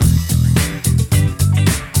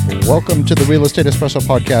Welcome to the Real Estate Espresso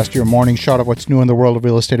Podcast, your morning shot of what's new in the world of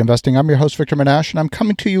real estate investing. I'm your host, Victor Menashe, and I'm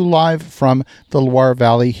coming to you live from the Loire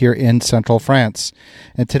Valley here in central France.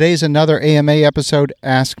 And today's another AMA episode,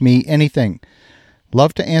 Ask Me Anything.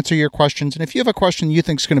 Love to answer your questions, and if you have a question you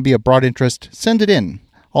think is going to be of broad interest, send it in.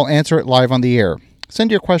 I'll answer it live on the air. Send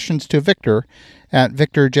your questions to Victor at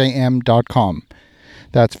victorjm.com.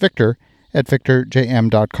 That's Victor at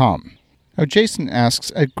victorjm.com. Now, Jason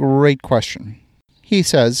asks a great question. He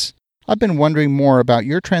says, I've been wondering more about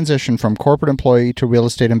your transition from corporate employee to real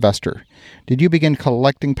estate investor. Did you begin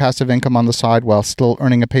collecting passive income on the side while still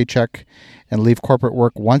earning a paycheck and leave corporate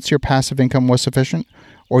work once your passive income was sufficient?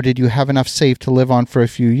 Or did you have enough saved to live on for a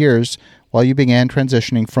few years while you began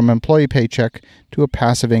transitioning from employee paycheck to a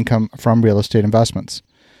passive income from real estate investments?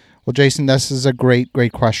 Well, Jason, this is a great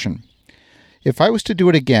question. If I was to do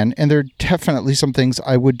it again, and there are definitely some things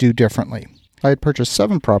I would do differently. I had purchased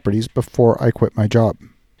 7 properties before I quit my job.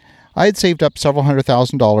 I had saved up several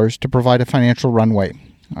 $100,000s to provide a financial runway.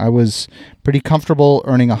 I was pretty comfortable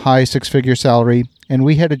earning a high 6-figure salary, and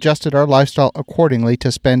we had adjusted our lifestyle accordingly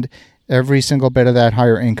to spend every single bit of that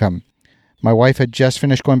higher income. My wife had just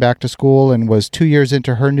finished going back to school and was 2 years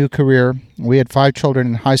into her new career. We had 5 children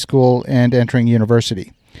in high school and entering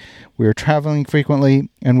university. We were traveling frequently,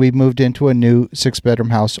 and we moved into a new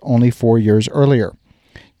 6-bedroom house only 4 years earlier.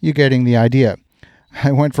 You're getting the idea.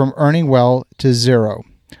 I went from earning well to zero.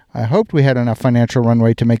 I hoped we had enough financial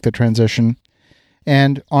runway to make the transition,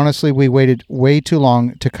 and honestly, we waited way too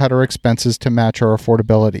long to cut our expenses to match our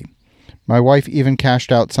affordability. My wife even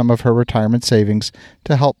cashed out some of her retirement savings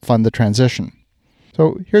to help fund the transition.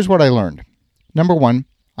 So here's what I learned. Number 1,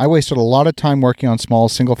 I wasted a lot of time working on small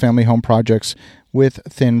single-family home projects with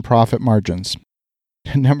thin profit margins.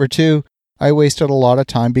 Number 2, I wasted a lot of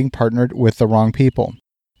time being partnered with the wrong people.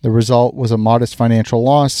 The result was a modest financial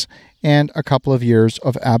loss and a couple of years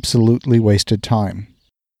of absolutely wasted time.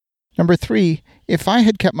 Number 3, if I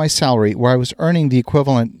had kept my salary where I was earning the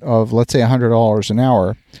equivalent of, let's say, $100 an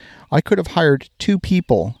hour, I could have hired 2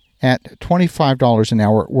 people at $25 an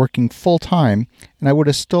hour working full-time, and I would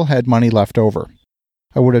have still had money left over.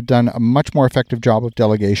 I would have done a much more effective job of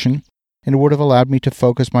delegation, and it would have allowed me to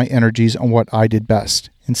focus my energies on what I did best.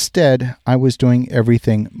 Instead, I was doing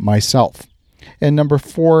everything myself. And number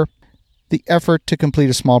 4, the effort to complete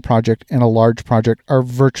a small project and a large project are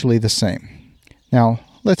virtually the same. Now,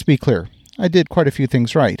 let's be clear. I did quite a few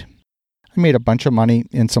things right. I made a bunch of money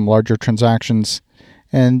in some larger transactions,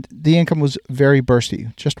 and the income was very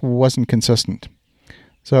bursty, just wasn't consistent.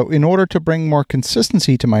 So in order to bring more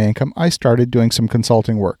consistency to my income, I started doing some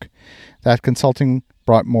consulting work. That consulting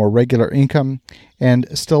brought more regular income and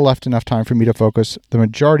still left enough time for me to focus the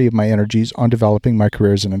majority of my energies on developing my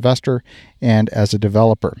career as an investor and as a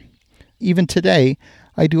developer. Even today,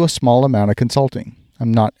 I do a small amount of consulting.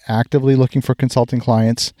 I'm not actively looking for consulting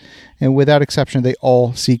clients, and without exception, they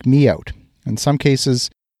all seek me out. In some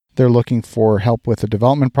cases, they're looking for help with a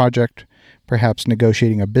development project, perhaps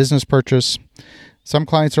negotiating a business purchase. Some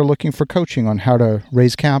clients are looking for coaching on how to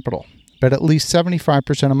raise capital, but at least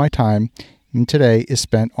 75% of my time today is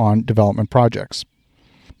spent on development projects.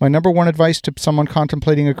 My number 1 advice to someone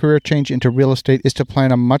contemplating a career change into real estate is to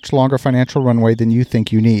plan a much longer financial runway than you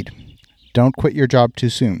think you need. Don't quit your job too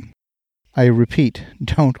soon. I repeat,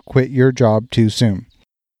 don't quit your job too soon.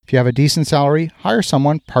 If you have a decent salary, hire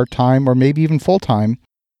someone part-time or maybe even full-time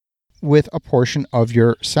with a portion of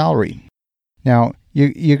your salary. Now,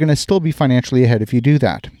 you're going to still be financially ahead if you do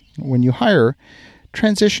that. When you hire,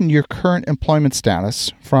 transition your current employment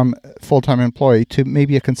status from full-time employee to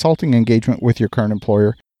maybe a consulting engagement with your current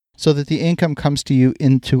employer so that the income comes to you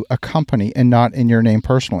into a company and not in your name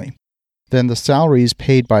personally. Then the salaries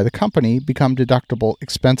paid by the company become deductible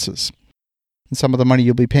expenses. And some of the money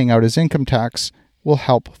you'll be paying out as income tax will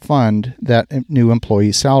help fund that new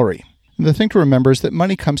employee's salary. And the thing to remember is that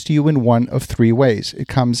money comes to you in one of 3 ways. It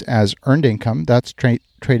comes as earned income, that's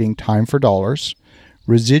trading time for dollars.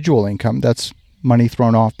 Residual income, that's money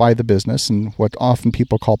thrown off by the business and what often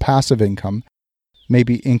people call passive income,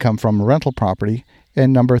 maybe income from a rental property.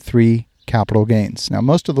 And number 3, capital gains. Now,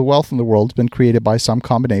 most of the wealth in the world has been created by some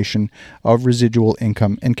combination of residual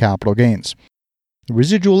income and capital gains.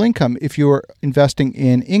 Residual income, if you're investing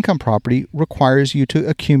in income property, requires you to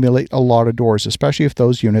accumulate a lot of doors, especially if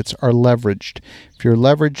those units are leveraged. If you're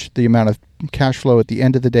leveraged, the amount of cash flow at the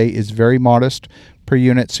end of the day is very modest per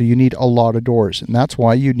unit, so you need a lot of doors, and that's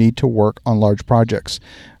why you need to work on large projects.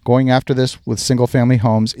 Going after this with single-family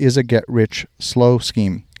homes is a get-rich-slow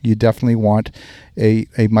scheme. You definitely want a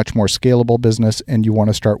much more scalable business, and you want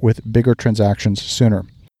to start with bigger transactions sooner.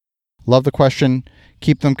 Love the question.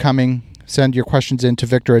 Keep them coming. Send your questions in to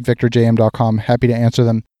Victor at victorjm.com. Happy to answer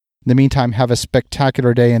them. In the meantime, have a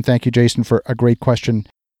spectacular day, and thank you, Jason, for a great question.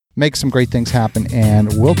 Make some great things happen,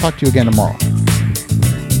 and we'll talk to you again tomorrow.